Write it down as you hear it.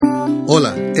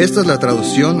Hola, esta es la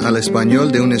traducción al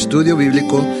español de un estudio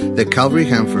bíblico de Calvary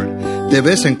Hanford. De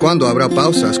vez en cuando habrá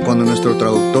pausas cuando nuestro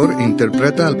traductor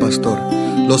interpreta al pastor.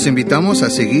 Los invitamos a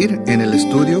seguir en el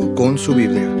estudio con su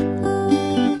Biblia.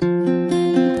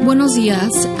 Buenos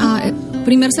días.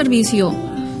 Primer servicio.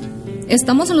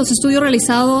 Estamos en los estudios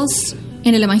realizados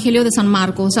en el Evangelio de San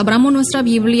Marcos. Abramos nuestra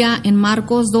Biblia en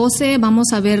Marcos 12.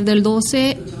 Vamos a ver del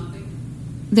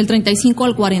 35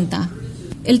 al 40.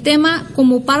 El tema: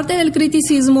 como parte del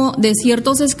criticismo de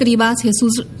ciertos escribas,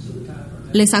 Jesús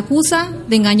les acusa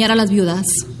de engañar a las viudas.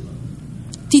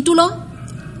 Título: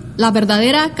 La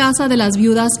verdadera casa de las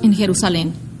viudas en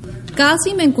Jerusalén.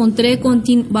 Casi me encontré con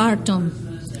Tim Burton.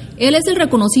 Él es el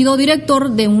reconocido director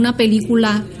de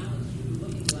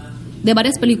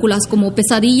varias películas como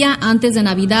Pesadilla antes de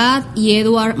Navidad y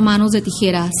Edward Manos de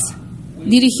Tijeras.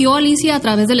 Dirigió Alicia a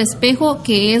través del espejo,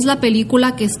 que es la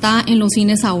película que está en los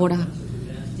cines ahora.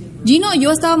 Gino y yo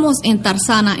estábamos en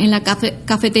Tarzana, en la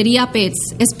cafetería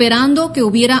Pets, esperando que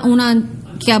abriera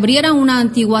una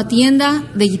antigua tienda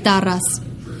de guitarras.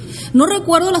 No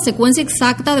recuerdo la secuencia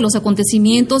exacta de los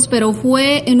acontecimientos, pero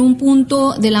fue en un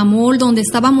punto de la mall donde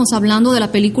estábamos hablando de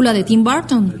la película de Tim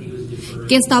Burton,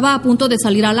 que estaba a punto de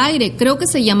salir al aire. Creo que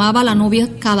se llamaba La novia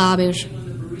cadáver.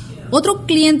 Otro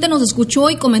cliente nos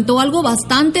escuchó y comentó algo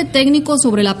bastante técnico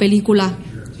sobre la película.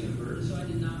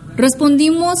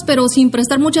 Respondimos, pero sin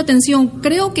prestar mucha atención.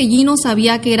 Creo que Gino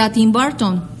sabía que era Tim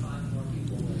Burton.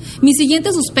 Mi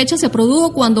siguiente sospecha se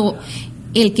produjo cuando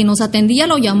el que nos atendía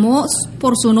lo llamó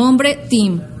por su nombre,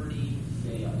 Tim.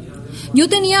 Yo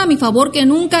tenía a mi favor que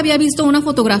nunca había visto una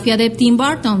fotografía de Tim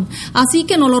Burton, así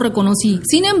que no lo reconocí.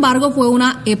 Sin embargo, fue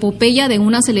una epopeya de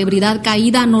una celebridad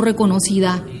caída no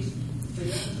reconocida.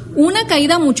 Una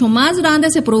caída mucho más grande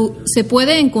se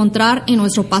puede encontrar en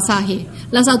nuestro pasaje.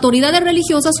 Las autoridades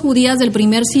religiosas judías del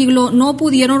primer siglo no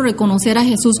pudieron reconocer a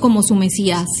Jesús como su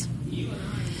Mesías.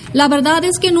 La verdad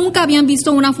es que nunca habían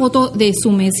visto una foto de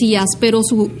su Mesías, pero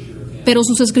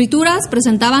sus escrituras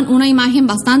presentaban una imagen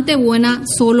bastante buena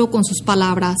solo con sus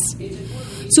palabras.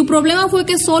 Su problema fue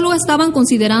que solo estaban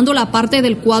considerando la parte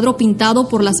del cuadro pintado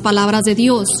por las palabras de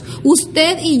Dios.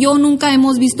 Usted y yo nunca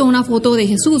hemos visto una foto de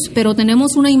Jesús, pero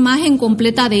tenemos una imagen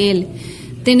completa de Él.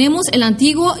 Tenemos el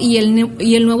Antiguo y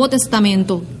el Nuevo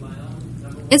Testamento.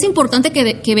 Es importante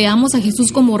que veamos a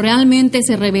Jesús como realmente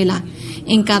se revela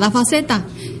en cada faceta,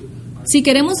 si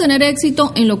queremos tener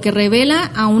éxito en lo que revela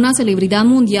a una celebridad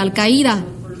mundial caída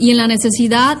y en la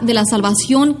necesidad de la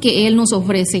salvación que Él nos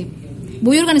ofrece.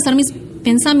 Voy a organizar mis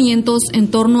pensamientos en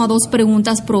torno a dos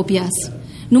preguntas propias.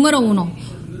 Número 1.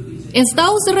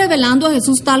 ¿Está usted revelando a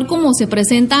Jesús tal como se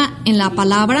presenta en la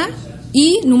palabra?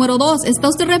 Y número 2. ¿Está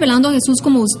usted revelando a Jesús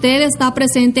como usted está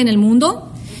presente en el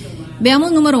mundo?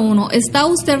 Veamos número 1. ¿Está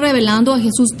usted revelando a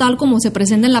Jesús tal como se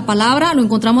presenta en la palabra? Lo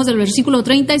encontramos del versículo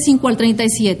 35 al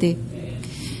 37.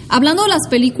 Hablando de las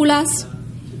películas,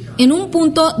 en un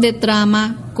punto de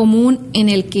trama común en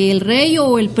el que el rey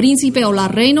o el príncipe o la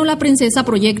reina o la princesa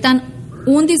proyectan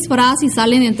un disfraz y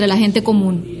salen entre la gente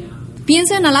común.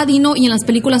 Piensa en Aladino y en las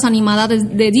películas animadas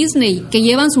de Disney que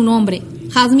llevan su nombre.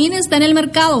 Jasmine está en el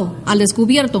mercado, al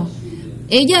descubierto.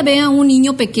 Ella ve a un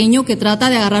niño pequeño que trata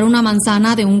de agarrar una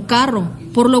manzana de un carro,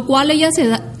 por lo cual ella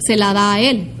se la da a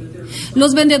él.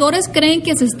 Los vendedores creen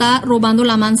que se está robando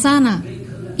la manzana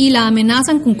y la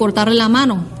amenazan con cortarle la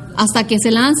mano, hasta que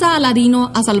se lanza a Aladino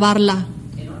a salvarla.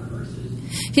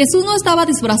 Jesús no estaba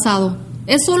disfrazado.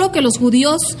 Es solo que los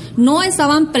judíos no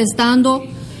estaban pensando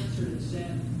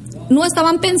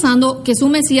que su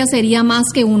Mesías sería más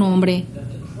que un hombre.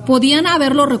 Podían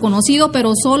haberlo reconocido,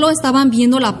 pero solo estaban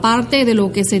viendo la parte de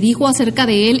lo que se dijo acerca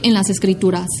de él en las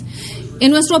Escrituras.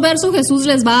 En nuestro verso, Jesús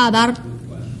les va a dar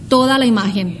toda la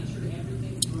imagen.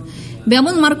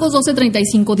 Veamos Marcos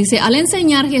 12:35. Dice: al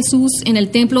enseñar Jesús en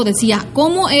el templo decía: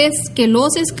 ¿cómo es que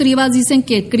los escribas dicen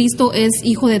que Cristo es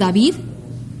hijo de David?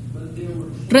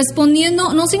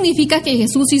 Respondiendo no significa que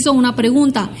Jesús hizo una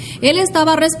pregunta. Él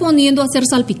estaba respondiendo a ser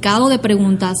salpicado de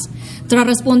preguntas. Tras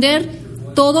responder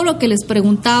todo lo que les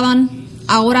preguntaban,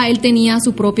 ahora él tenía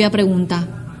su propia pregunta.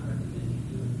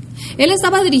 Él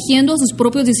estaba dirigiendo a sus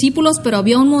propios discípulos, pero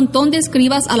había un montón de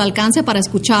escribas al alcance para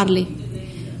escucharle.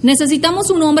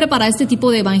 Necesitamos un hombre para este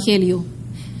tipo de evangelio,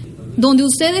 donde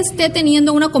usted esté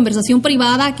teniendo una conversación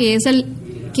privada que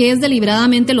es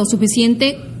deliberadamente lo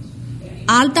suficiente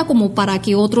alta como para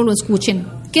que otros lo escuchen.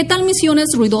 ¿Qué tal misiones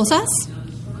ruidosas?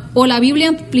 ¿O la Biblia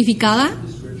amplificada?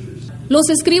 Los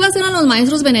escribas eran los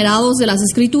maestros venerados de las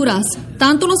Escrituras.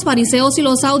 Tanto los fariseos y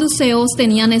los saduceos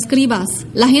tenían escribas.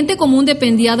 La gente común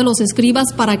dependía de los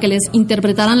escribas para que les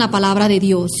interpretaran la palabra de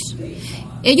Dios.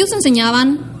 Ellos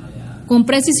enseñaban Con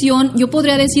precisión, yo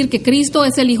podría decir que Cristo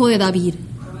es el Hijo de David.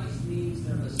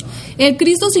 El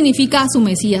Cristo significa su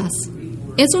Mesías.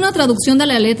 Es una traducción de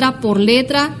la letra por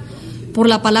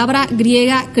la palabra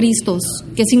griega Christos,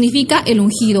 que significa el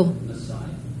ungido,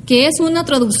 que es una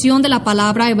traducción de la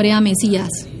palabra hebrea Mesías.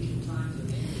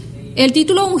 El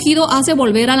título ungido hace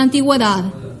volver a la antigüedad.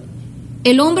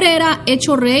 El hombre era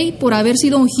hecho rey por haber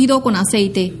sido ungido con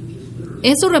aceite.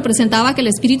 Eso representaba que el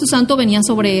Espíritu Santo venía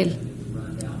sobre él.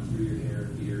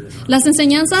 Las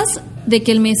enseñanzas de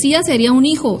que el Mesías sería un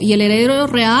hijo y el heredero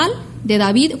real de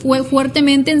David fue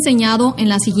fuertemente enseñado en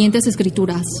las siguientes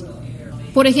escrituras.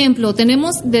 Por ejemplo,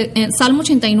 tenemos Salmo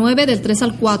 89 del 3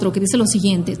 al 4 que dice lo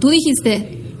siguiente: Tú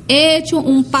dijiste, he hecho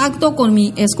un pacto con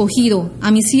mi escogido,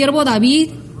 a mi siervo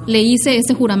David le hice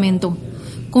ese juramento.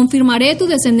 Confirmaré tu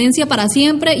descendencia para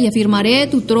siempre y afirmaré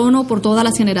tu trono por todas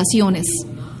las generaciones.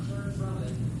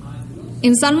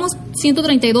 En Salmos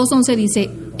 132:11 dice: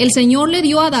 El Señor le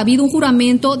dio a David un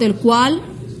juramento del cual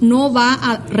no va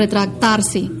a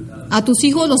retractarse. A tus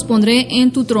hijos los pondré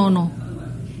en tu trono.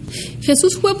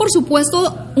 Jesús fue, por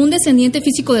supuesto, un descendiente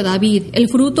físico de David, el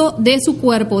fruto de su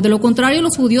cuerpo. De lo contrario,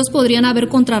 los judíos podrían haber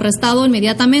contrarrestado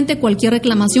inmediatamente cualquier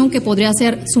reclamación que podría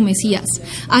hacer su Mesías.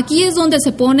 Aquí es donde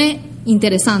se pone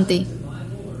interesante.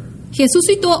 Jesús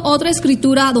citó otra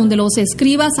escritura donde los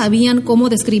escribas sabían cómo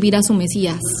describir a su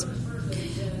Mesías.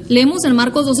 Leemos en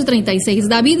Marcos 12:36.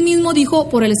 David mismo dijo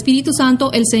por el Espíritu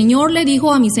Santo: El Señor le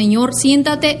dijo a mi Señor,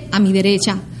 siéntate a mi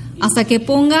derecha, hasta que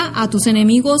ponga a tus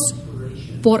enemigos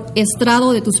por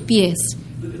estrado de tus pies.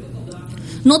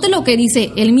 Note lo que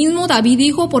dice, el mismo David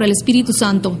dijo por el Espíritu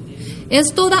Santo.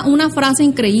 Es toda una frase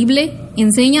increíble,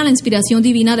 enseña la inspiración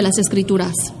divina de las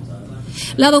Escrituras.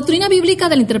 La doctrina bíblica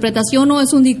de la interpretación no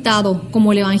es un dictado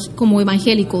como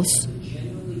evangélicos.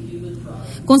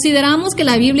 Consideramos que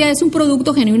la Biblia es un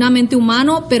producto genuinamente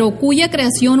humano, pero cuya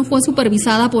creación fue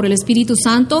supervisada por el Espíritu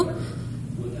Santo,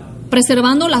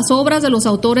 preservando las obras de los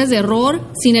autores de error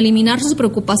sin eliminar sus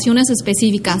preocupaciones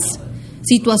específicas,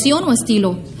 situación o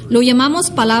estilo. Lo llamamos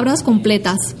palabras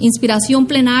completas, inspiración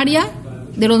plenaria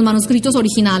de los manuscritos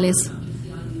originales,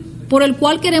 por el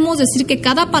cual queremos decir que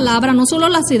cada palabra, no solo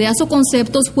las ideas o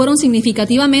conceptos, fueron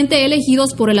significativamente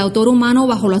elegidos por el autor humano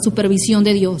bajo la supervisión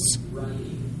de Dios.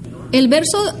 El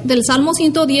verso del Salmo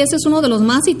 110 es uno de los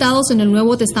más citados en el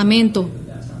Nuevo Testamento,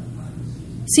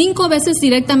 5 veces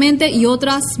directamente y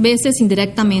otras veces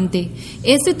indirectamente.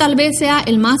 Este tal vez sea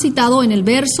el más citado en el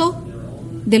verso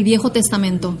del Viejo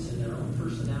Testamento.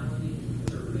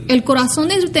 El corazón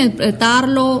de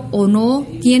interpretarlo o no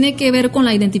tiene que ver con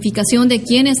la identificación de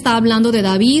quién está hablando de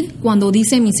David cuando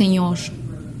dice mi Señor.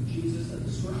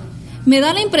 Me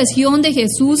da la impresión de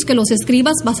Jesús que los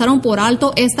escribas pasaron por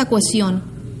alto esta cuestión.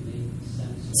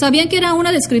 Sabían que era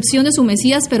una descripción de su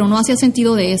Mesías, pero no hacía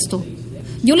sentido de esto.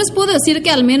 Yo les puedo decir que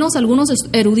al menos algunos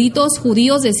eruditos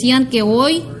judíos decían que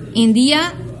hoy en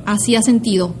día hacía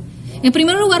sentido. En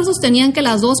primer lugar, sostenían que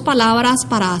las dos palabras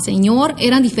para Señor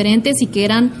eran diferentes y que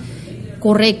eran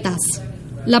correctas.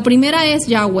 La primera es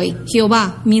Yahweh,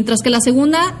 Jehová, mientras que la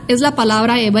segunda es la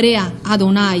palabra hebrea,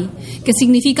 Adonai, que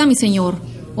significa mi Señor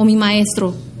o mi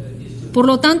Maestro. Por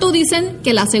lo tanto, dicen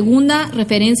que la segunda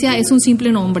referencia es un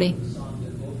simple nombre.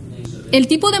 El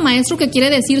tipo de maestro que quiere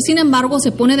decir, sin embargo,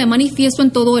 se pone de manifiesto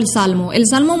en todo el Salmo. El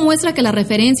Salmo muestra que la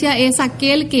referencia es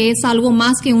aquel que es algo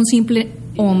más que un simple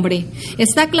hombre.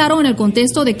 Está claro en el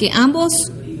contexto de que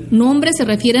ambos nombres se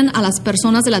refieren a las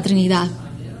personas de la Trinidad.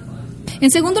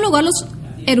 En segundo lugar, los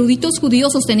eruditos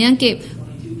judíos sostenían que,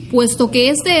 puesto que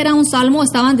este era un salmo,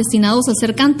 estaban destinados a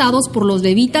ser cantados por los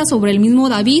levitas sobre el mismo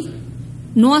David,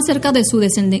 no acerca de su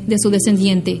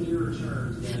descendiente.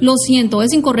 Lo siento,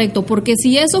 es incorrecto, porque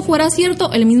si eso fuera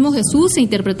cierto, el mismo Jesús se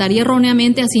interpretaría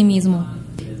erróneamente a sí mismo.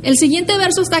 El siguiente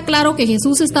verso está claro que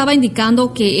Jesús estaba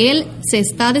indicando que él se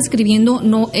está describiendo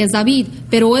no es David,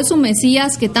 pero es un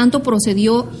Mesías que tanto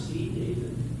procedido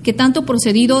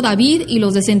David y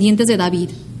los descendientes de David.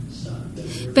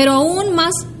 Pero aún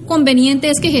más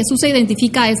conveniente es que Jesús se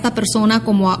identifica a esta persona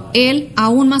como a él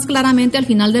aún más claramente al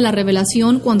final de la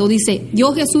revelación cuando dice,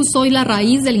 yo Jesús soy la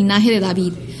raíz del linaje de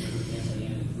David.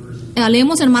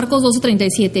 Leemos en Marcos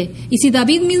 12:37. Y si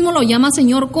David mismo lo llama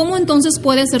Señor, ¿cómo entonces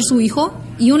puede ser su hijo?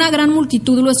 Y una gran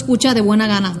multitud lo escucha de buena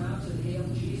gana.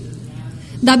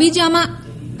 David llama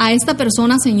a esta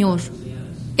persona Señor.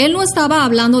 Él no estaba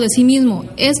hablando de sí mismo.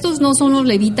 Estos no son los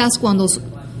levitas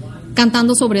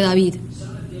cantando sobre David.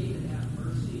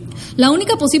 La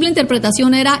única posible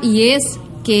interpretación era y es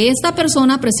que esta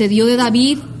persona precedió de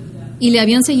David y le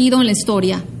habían seguido en la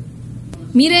historia.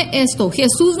 Mire esto,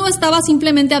 Jesús no estaba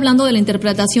simplemente hablando de la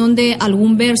interpretación de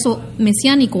algún verso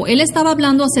mesiánico, él estaba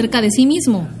hablando acerca de sí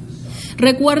mismo.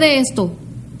 Recuerde esto.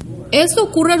 Esto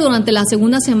ocurre durante la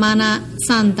Semana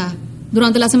Santa.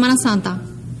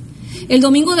 El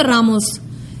Domingo de Ramos,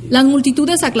 las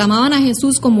multitudes aclamaban a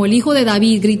Jesús como el Hijo de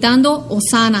David, gritando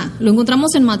Hosana. Lo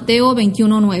encontramos en Mateo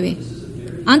 21:9.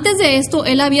 Antes de esto,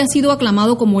 él había sido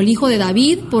aclamado como el Hijo de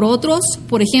David por otros,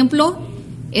 por ejemplo,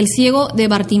 el ciego de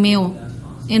Bartimeo,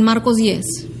 en Marcos 10.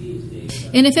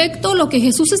 En efecto, lo que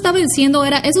Jesús estaba diciendo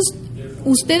era,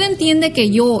 usted entiende que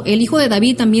yo, el Hijo de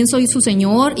David, también soy su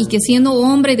Señor, y que siendo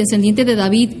hombre y descendiente de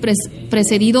David,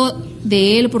 precedido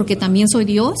de él porque también soy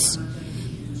Dios.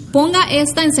 Ponga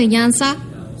esta enseñanza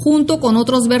junto con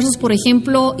otros versos, por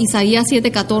ejemplo, Isaías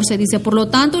 7:14, dice, por lo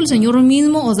tanto el Señor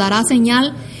mismo os dará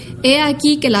señal, he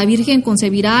aquí que la Virgen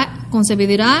concebirá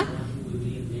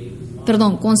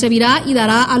y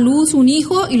dará a luz un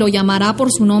hijo y lo llamará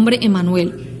por su nombre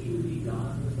Emmanuel.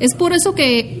 Es por eso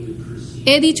que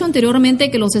he dicho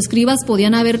anteriormente que los escribas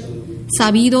podían haber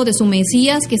sabido de su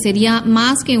Mesías que sería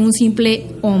más que un simple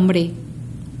hombre.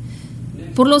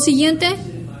 Por lo siguiente,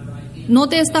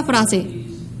 note esta frase.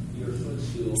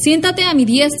 Siéntate a mi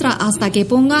diestra hasta que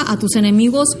ponga a tus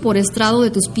enemigos por estrado de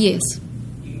tus pies.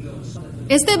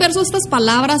 Este verso, estas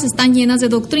palabras están llenas de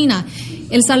doctrina.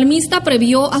 El salmista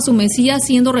previó a su Mesías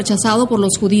siendo rechazado por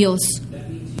los judíos,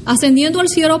 ascendiendo al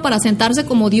cielo para sentarse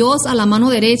como Dios a la mano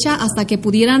derecha hasta que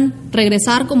pudiera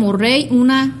regresar como rey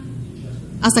una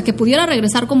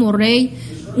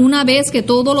vez que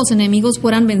todos los enemigos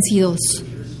fueran vencidos.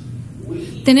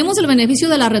 Tenemos el beneficio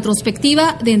de la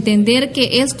retrospectiva de entender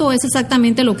que esto es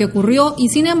exactamente lo que ocurrió y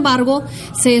sin embargo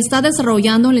se está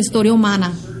desarrollando en la historia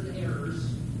humana.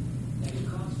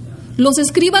 Los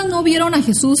escribas no vieron a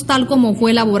Jesús tal como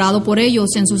fue elaborado por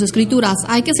ellos en sus escrituras.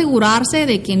 Hay que asegurarse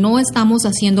de que no estamos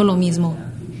haciendo lo mismo.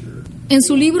 En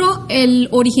su libro El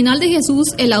original de Jesús,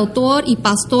 el autor y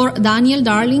pastor Daniel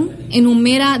Darling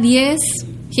enumera 10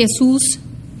 Jesús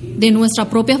de nuestra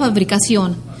propia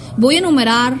fabricación. Voy a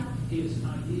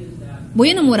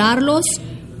enumerarlos,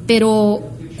 pero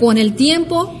con el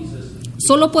tiempo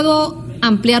solo puedo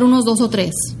ampliar unos 2 o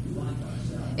 3.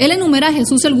 Él enumera a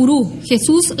Jesús el gurú,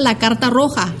 Jesús la carta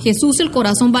roja, Jesús el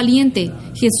corazón valiente,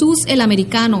 Jesús el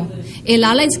americano, el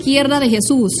ala izquierda de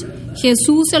Jesús,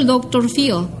 Jesús el Dr.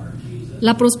 Phil,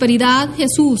 la prosperidad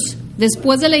Jesús,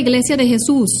 después de la iglesia de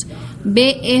Jesús,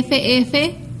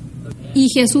 BFF y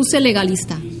Jesús el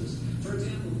legalista.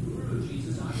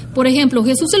 Por ejemplo,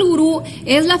 Jesús el gurú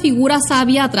es la figura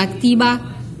sabia,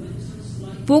 atractiva,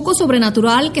 poco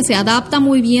sobrenatural, que se adapta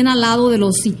muy bien al lado de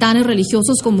los titanes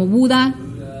religiosos como Buda,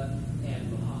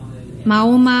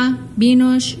 Mahoma,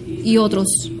 Vinush y otros.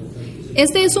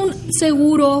 Este es un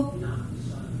seguro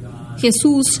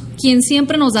Jesús, quien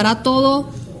siempre nos dará todo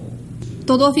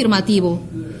afirmativo,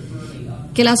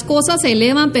 que las cosas se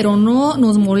elevan pero no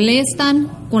nos molestan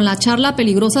con la charla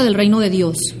peligrosa del reino de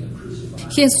Dios.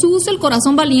 Jesús, el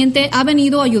corazón valiente, ha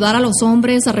venido a ayudar a los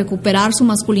hombres a recuperar su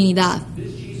masculinidad.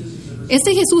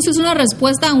 Este Jesús es una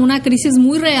respuesta a una crisis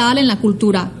muy real en la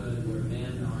cultura.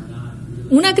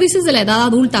 Una crisis de la edad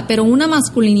adulta, pero una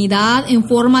masculinidad en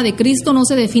forma de Cristo no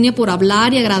se define por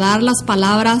hablar y agradar las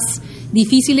palabras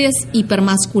difíciles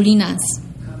hipermasculinas.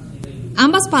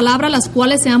 Ambas palabras, las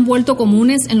cuales se han vuelto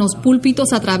comunes en los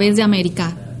púlpitos a través de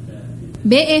América.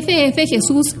 BFF,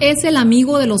 Jesús es el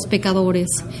amigo de los pecadores,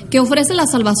 que ofrece la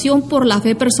salvación por la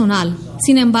fe personal.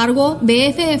 Sin embargo,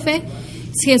 BFF,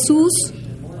 Jesús,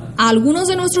 a algunos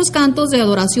de nuestros cantos de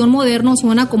adoración modernos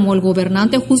suena como el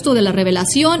gobernante justo de la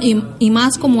revelación y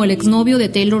más como el exnovio de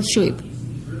Taylor Swift,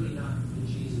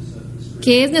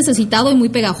 que es necesitado y muy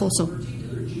pegajoso.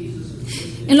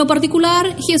 En lo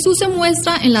particular, Jesús se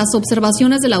muestra en las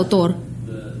observaciones del autor.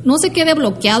 No se quede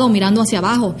bloqueado mirando hacia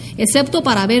abajo, excepto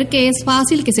para ver que es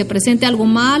fácil que se presente algo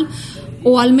mal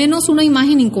o al menos una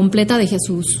imagen incompleta de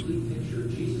Jesús.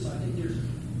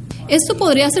 Esto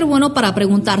podría ser bueno para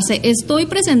preguntarse, ¿estoy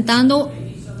presentando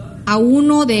a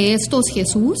uno de estos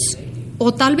Jesús?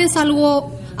 ¿O tal vez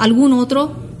algún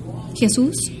otro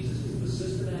Jesús?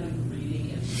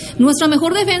 Nuestra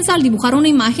mejor defensa al dibujar una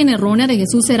imagen errónea de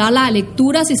Jesús será la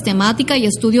lectura sistemática y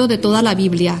estudio de toda la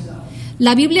Biblia.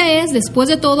 La Biblia es, después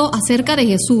de todo, acerca de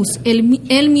Jesús.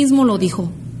 Él mismo lo dijo.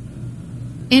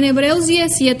 En Hebreos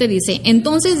 10:7 dice,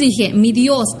 entonces dije, mi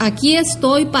Dios, aquí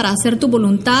estoy para hacer tu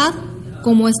voluntad,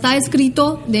 como está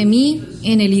escrito de mí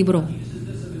en el libro.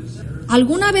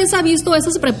 ¿Alguna vez ha visto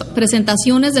esas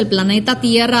presentaciones del planeta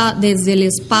Tierra desde el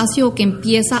espacio que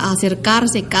empieza a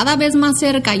acercarse cada vez más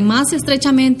cerca y más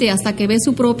estrechamente hasta que ve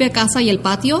su propia casa y el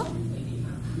patio?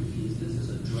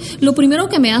 Lo primero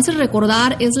que me hace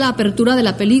recordar es la apertura de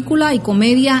la película y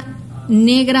comedia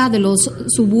negra de los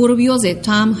suburbios de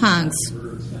Tom Hanks.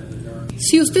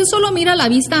 Si usted solo mira la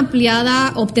vista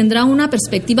ampliada, obtendrá una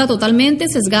perspectiva totalmente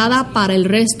sesgada para el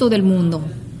resto del mundo.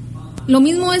 Lo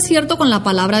mismo es cierto con la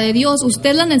palabra de Dios.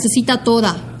 Usted la necesita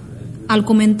toda al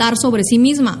comentar sobre sí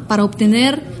misma para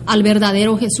obtener al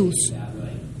verdadero Jesús.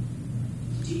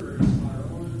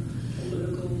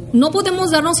 No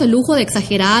podemos darnos el lujo de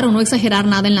exagerar o no exagerar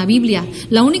nada en la Biblia.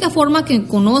 La única forma que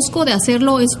conozco de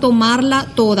hacerlo es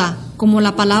tomarla toda, como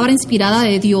la palabra inspirada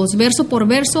de Dios, verso por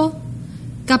verso,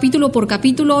 capítulo por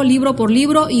capítulo, libro por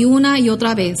libro y una y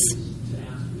otra vez.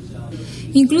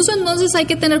 Incluso entonces hay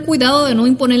que tener cuidado de no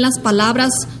imponer las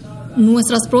palabras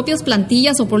nuestras propias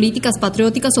plantillas o políticas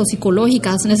patrióticas o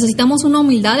psicológicas. Necesitamos una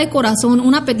humildad de corazón,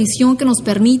 una petición que nos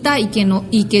permita y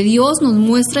que Dios nos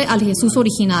muestre al Jesús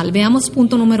original. Veamos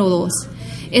punto número 2.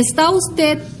 ¿Está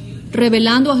usted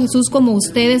revelando a Jesús como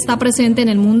usted está presente en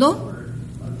el mundo?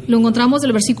 Lo encontramos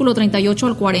del versículo 38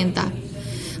 al 40.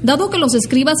 Dado que los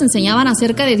escribas enseñaban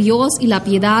acerca de Dios y la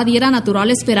piedad y era natural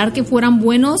esperar que fueran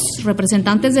buenos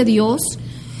representantes de Dios,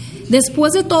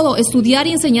 después de todo, estudiar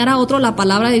y enseñar a otro la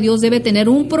palabra de Dios debe tener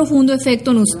un profundo efecto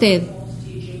en usted.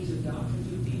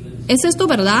 ¿Es esto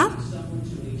verdad?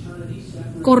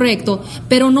 Correcto,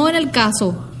 pero no en el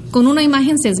caso, con una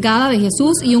imagen sesgada de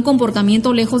Jesús y un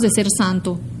comportamiento lejos de ser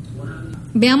santo.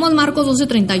 Veamos Marcos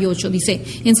 12:38, dice,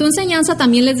 en su enseñanza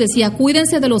también les decía,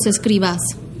 cuídense de los escribas.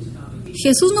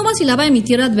 Jesús no vacilaba en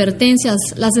emitir advertencias.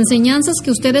 Las enseñanzas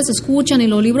que ustedes escuchan y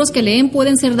los libros que leen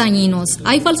pueden ser dañinos.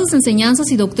 Hay falsas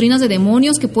enseñanzas y doctrinas de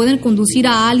demonios que pueden conducir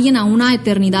a alguien a una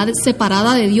eternidad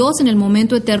separada de Dios en el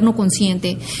momento eterno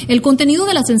consciente. El contenido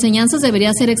de las enseñanzas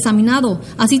debería ser examinado,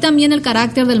 así también el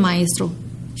carácter del maestro.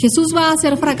 Jesús va a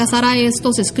hacer fracasar a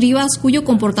estos escribas cuyo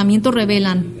comportamiento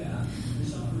revelan.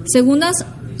 Según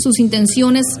sus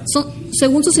intenciones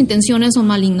son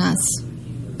malignas.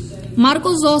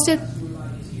 Marcos 12,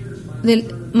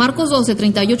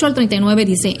 38 al 39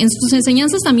 dice, en sus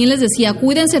enseñanzas también les decía,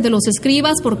 cuídense de los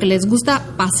escribas porque les gusta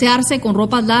pasearse con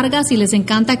ropas largas y les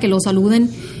encanta que los saluden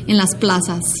en las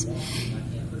plazas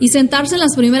y sentarse en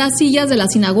las primeras sillas de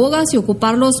las sinagogas y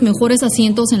ocupar los mejores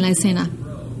asientos en las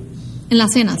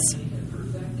cenas.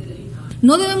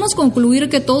 No debemos concluir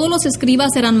que todos los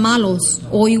escribas eran malos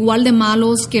o igual de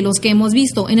malos que los que hemos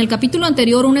visto. En el capítulo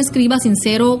anterior, un escriba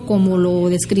sincero, como lo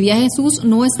describía Jesús,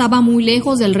 no estaba muy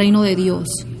lejos del reino de Dios.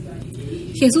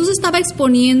 Jesús estaba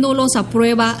exponiéndolos a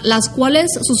prueba, las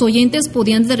cuales sus oyentes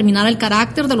podían determinar el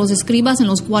carácter de los escribas en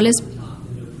los cuales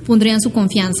pondrían su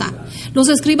confianza. Los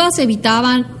escribas a evitar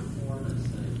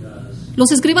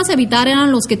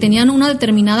eran los que tenían una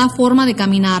determinada forma de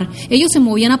caminar. Ellos se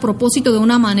movían a propósito de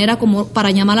una manera como para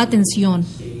llamar la atención.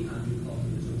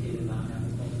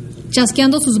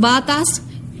 Chasqueando sus batas,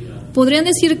 podrían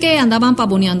decir que andaban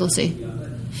pavoneándose.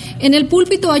 En el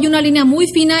púlpito hay una línea muy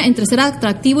fina entre ser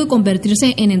atractivo y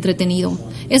convertirse en entretenido.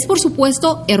 Es por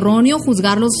supuesto erróneo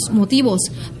juzgar los motivos,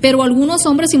 pero algunos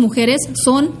hombres y mujeres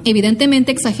son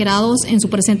evidentemente exagerados en su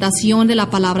presentación de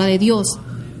la palabra de Dios.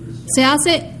 Se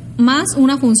hace más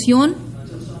una función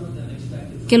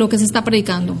que lo que se está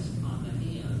predicando.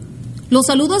 Los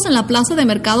saludos en la plaza de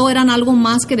mercado eran algo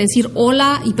más que decir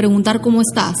hola y preguntar cómo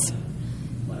estás.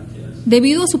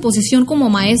 Debido a su posición como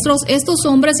maestros, estos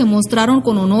hombres se mostraron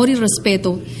con honor y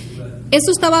respeto.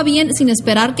 Esto estaba bien sin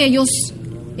esperar que ellos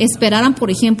esperaran,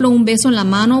 por ejemplo, un beso en la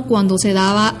mano cuando se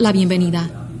daba la bienvenida.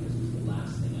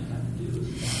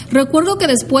 Recuerdo que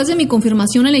después de mi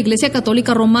confirmación en la Iglesia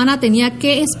Católica Romana tenía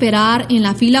que esperar en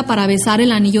la fila para besar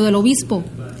el anillo del obispo.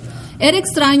 Era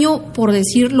extraño, por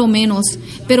decir lo menos,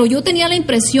 pero yo tenía la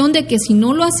impresión de que si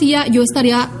no lo hacía, yo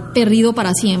estaría perdido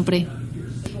para siempre.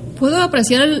 Puedo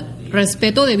apreciar el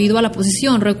respeto debido a la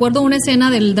posición. Recuerdo una escena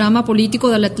del drama político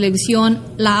de la televisión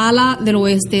La Ala del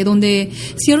Oeste, donde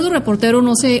cierto reportero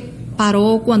no se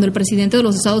paró cuando el presidente de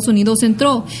los Estados Unidos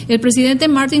entró. El presidente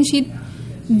Martin Sheen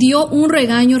dio un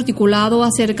regaño articulado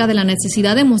acerca de la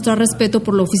necesidad de mostrar respeto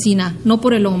por la oficina, no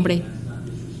por el hombre.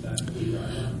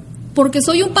 Porque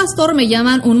soy un pastor me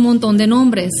llaman un montón de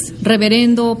nombres: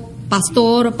 reverendo,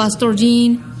 pastor, pastor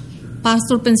Jean,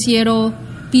 pastor pensiero,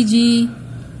 PG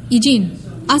y Jean.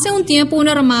 Hace un tiempo un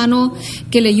hermano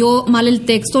que leyó mal el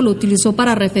texto lo utilizó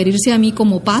para referirse a mí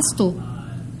como pasto.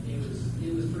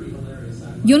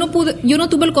 Yo no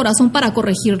tuve el corazón para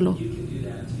corregirlo.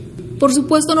 Por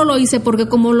supuesto no lo hice porque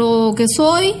como lo que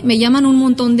soy, me llaman un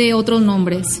montón de otros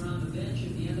nombres.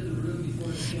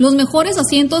 Los mejores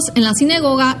asientos en la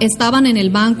sinagoga estaban en el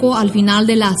banco al final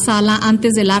de la sala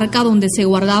antes del arca donde se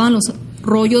guardaban los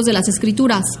rollos de las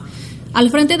escrituras, al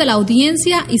frente de la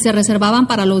audiencia y se reservaban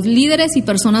para los líderes y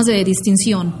personas de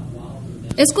distinción.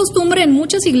 Es costumbre en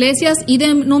muchas iglesias y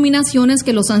denominaciones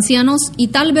que los ancianos y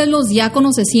tal vez los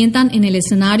diáconos se sientan en el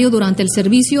escenario durante el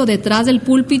servicio detrás del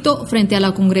púlpito frente a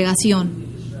la congregación.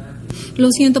 Lo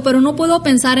siento, pero no puedo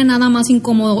pensar en nada más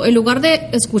incómodo. En lugar de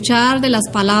escuchar de las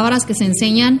palabras que se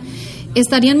enseñan,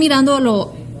 estarían mirando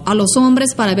a los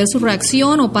hombres para ver su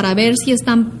reacción o para ver si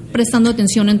están prestando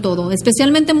atención en todo,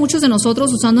 especialmente muchos de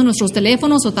nosotros usando nuestros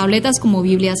teléfonos o tabletas como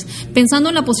Biblias, pensando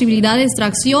en la posibilidad de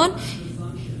distracción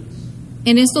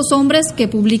en estos hombres que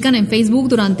publican en Facebook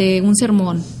durante un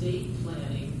sermón.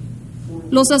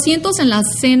 Los asientos en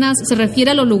las cenas se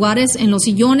refiere a los lugares en los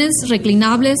sillones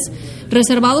reclinables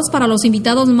reservados para los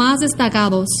invitados más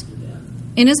destacados.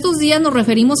 En estos días nos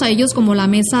referimos a ellos como la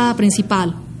mesa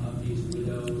principal.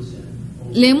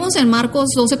 Leemos en Marcos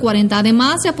 12:40,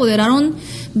 además se apoderaron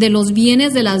de los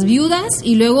bienes de las viudas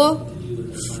y luego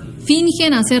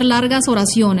fingen hacer largas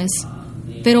oraciones,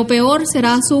 pero peor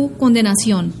será su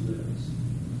condenación.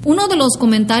 Uno de los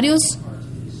comentarios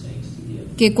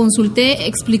que consulté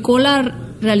explicó la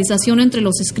realización entre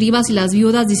los escribas y las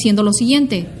viudas diciendo lo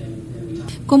siguiente: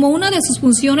 como una de sus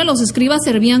funciones, los escribas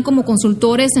servían como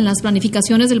consultores en las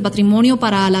planificaciones del patrimonio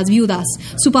para las viudas.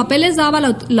 Su papel les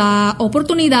daba la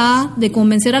oportunidad de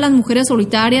convencer a las mujeres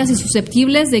solitarias y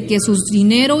susceptibles de que sus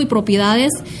dinero y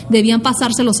propiedades debían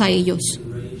pasárselos a ellos.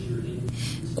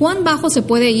 ¿Cuán bajo se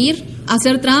puede ir?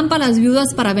 Hacer trampa a las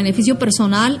viudas para beneficio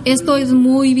personal, esto es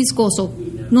muy viscoso.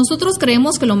 Nosotros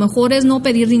creemos que lo mejor es no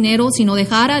pedir dinero, sino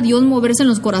dejar a Dios moverse en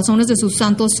los corazones de sus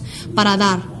santos para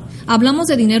dar. Hablamos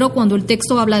de dinero cuando el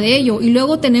texto habla de ello y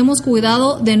luego tenemos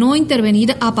cuidado de no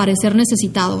intervenir a parecer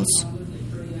necesitados.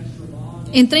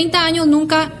 En 30 años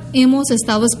nunca hemos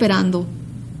estado esperando.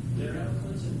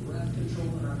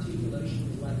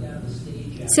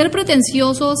 Ser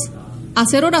pretenciosos,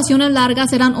 hacer oraciones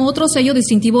largas eran otro sello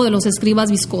distintivo de los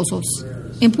escribas viscosos.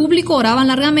 En público oraban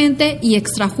largamente y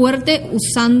extra fuerte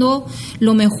usando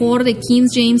lo mejor de King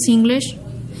James English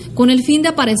con el fin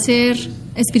de parecer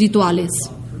espirituales.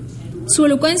 Su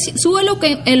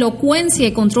elocuencia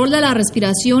y control de la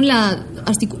respiración, la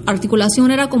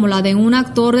articulación era como la de un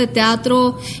actor de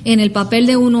teatro en el papel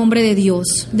de un hombre de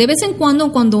Dios. De vez en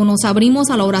cuando nos abrimos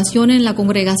a la oración en la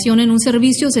congregación, en un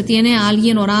servicio se tiene a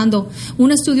alguien orando,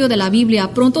 un estudio de la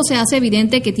Biblia, pronto se hace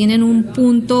evidente que tienen un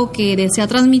punto que desea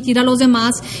transmitir a los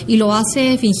demás y lo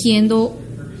hace fingiendo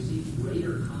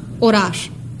orar,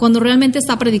 cuando realmente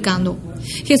está predicando.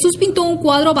 Jesús pintó un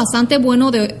cuadro bastante bueno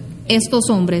de estos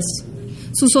hombres.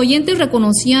 Sus oyentes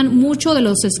reconocían mucho de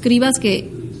los escribas que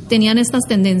tenían estas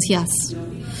tendencias.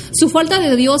 Su falta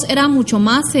de Dios era mucho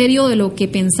más serio de lo que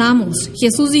pensamos.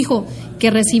 Jesús dijo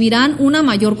que recibirán una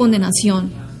mayor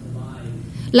condenación.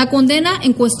 La condena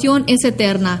en cuestión es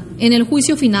eterna, en el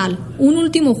juicio final, un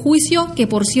último juicio que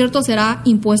por cierto será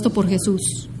impuesto por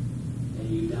Jesús.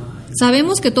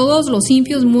 Sabemos que todos los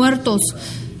impios muertos,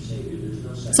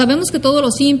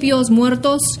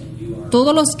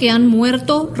 todos los que han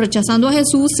muerto rechazando a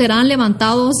Jesús serán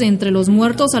levantados entre los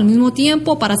muertos al mismo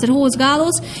tiempo para ser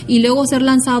juzgados y luego ser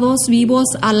lanzados vivos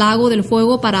al lago del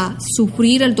fuego para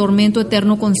sufrir el tormento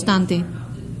eterno consciente.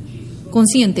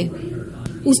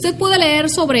 Usted puede leer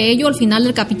sobre ello al final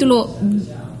del capítulo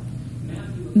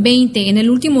 20 en el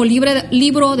último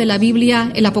libro de la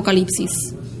Biblia, el Apocalipsis.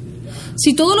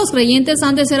 Si todos los creyentes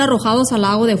han de ser arrojados al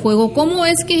lago de fuego, ¿cómo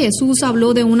es que Jesús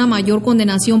habló de una mayor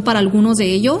condenación para algunos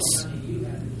de ellos?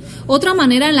 Otra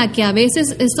manera en la que a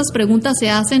veces estas preguntas se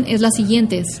hacen es la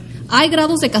siguiente: ¿hay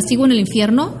grados de castigo en el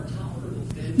infierno?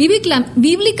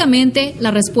 Bíblicamente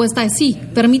la respuesta es sí.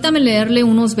 Permítame leerle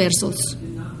unos versos.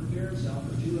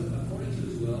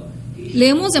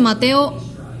 Leemos de Mateo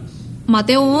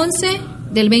 11,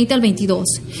 del 20 al 22.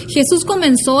 Jesús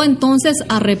comenzó entonces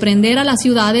a reprender a las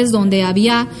ciudades donde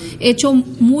había hecho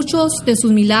muchos de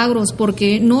sus milagros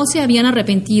porque no se habían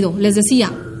arrepentido. Les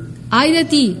decía: ¡ay de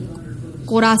ti,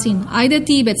 Corazín! ¡Ay de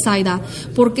ti, Betsaida!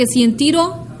 Porque si en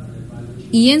Tiro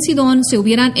y en Sidón se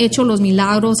hubieran hecho los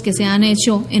milagros que se han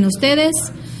hecho en ustedes,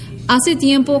 hace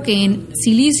tiempo que en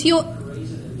cilicio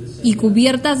y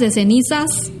cubiertas de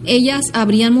cenizas, ellas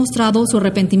habrían mostrado su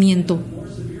arrepentimiento.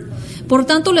 Por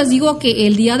tanto, les digo que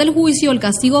el día del juicio, el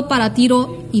castigo para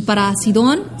Tiro y para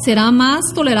Sidón será más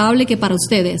tolerable que para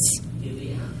ustedes.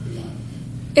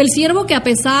 El siervo que, a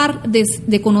pesar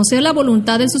de conocer la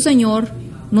voluntad de su Señor,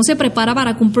 no se prepara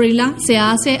para cumplirla, se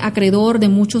hace acreedor de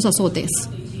muchos azotes.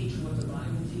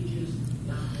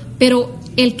 Pero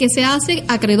el que se hace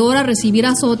acreedor a recibir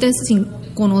azotes sin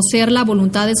conocer la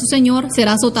voluntad de su Señor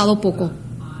será azotado poco.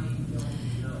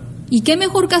 ¿Y qué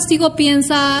mejor castigo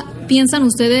piensan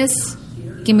ustedes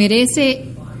que merece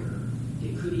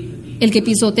el que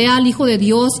pisotea al Hijo de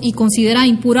Dios y considera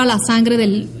impura la sangre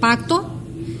del pacto?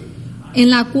 en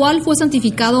la cual fue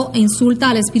santificado e insulta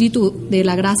al Espíritu de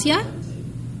la gracia?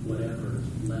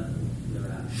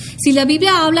 Si la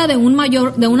Biblia habla de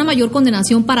una mayor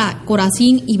condenación para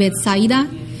Corazín y Betsaida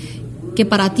que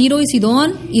para Tiro y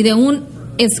Sidón, y de un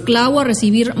esclavo a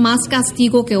recibir más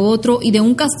castigo que otro, y de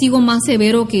un castigo más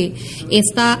severo que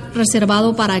está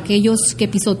reservado para aquellos que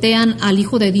pisotean al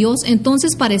Hijo de Dios,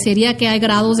 entonces parecería que hay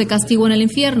grados de castigo en el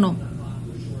infierno.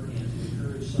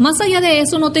 Más allá de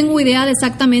eso, no tengo idea de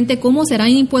exactamente cómo serán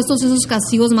impuestos esos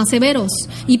castigos más severos,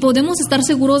 y podemos estar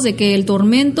seguros de que el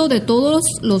tormento de todos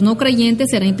los no creyentes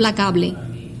será implacable.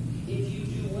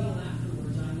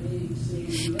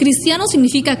 Cristiano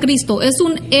significa Cristo. Es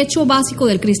un hecho básico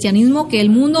del cristianismo que el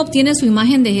mundo obtiene su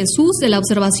imagen de Jesús de la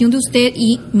observación de usted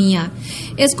y mía.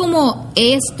 Es como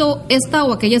esta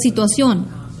o aquella situación.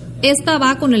 Esta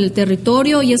va con el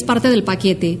territorio y es parte del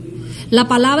paquete. La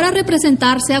palabra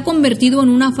representar se ha convertido en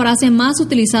una frase más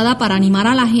utilizada para animar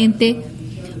a la gente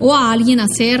o a alguien a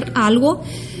hacer algo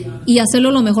y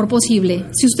hacerlo lo mejor posible.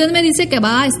 Si usted me dice que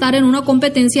va a estar en una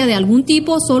competencia de algún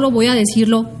tipo, solo voy a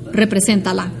decirlo,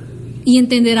 represéntala, y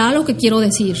entenderá lo que quiero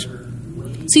decir.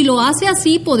 Si lo hace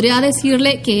así, podría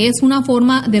decirle que es una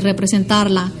forma de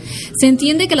representarla. Se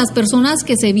entiende que las personas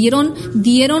que se vieron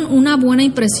dieron una buena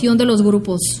impresión de los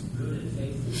grupos.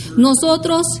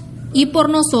 Nosotros, y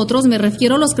por nosotros me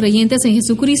refiero a los creyentes en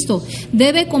Jesucristo,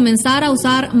 debe comenzar a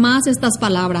usar más estas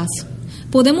palabras.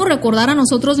 Podemos recordar a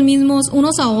nosotros mismos,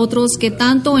 unos a otros, que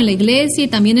tanto en la iglesia y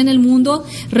también en el mundo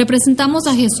representamos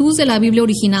a Jesús de la Biblia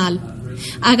original.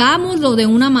 Hagámoslo de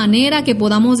una manera que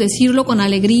podamos decirlo con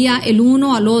alegría el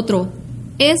uno al otro.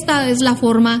 Esta es la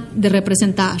forma de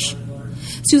representar.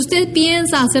 Si usted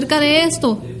piensa acerca de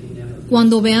esto,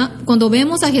 cuando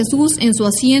vemos a Jesús en su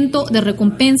asiento de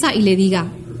recompensa y le diga,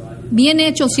 bien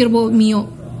hecho, siervo mío,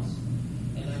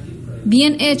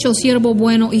 bien hecho, siervo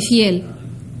bueno y fiel,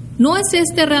 ¿no es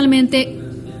este realmente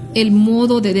el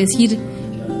modo de decir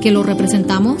que lo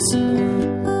representamos?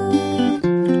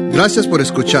 Gracias por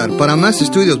escuchar. Para más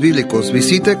estudios bíblicos,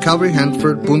 visite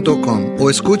calvaryhanford.com o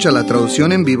escucha la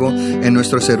traducción en vivo en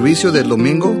nuestro servicio del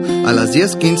domingo a las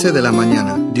 10:15 de la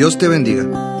mañana. Dios te bendiga.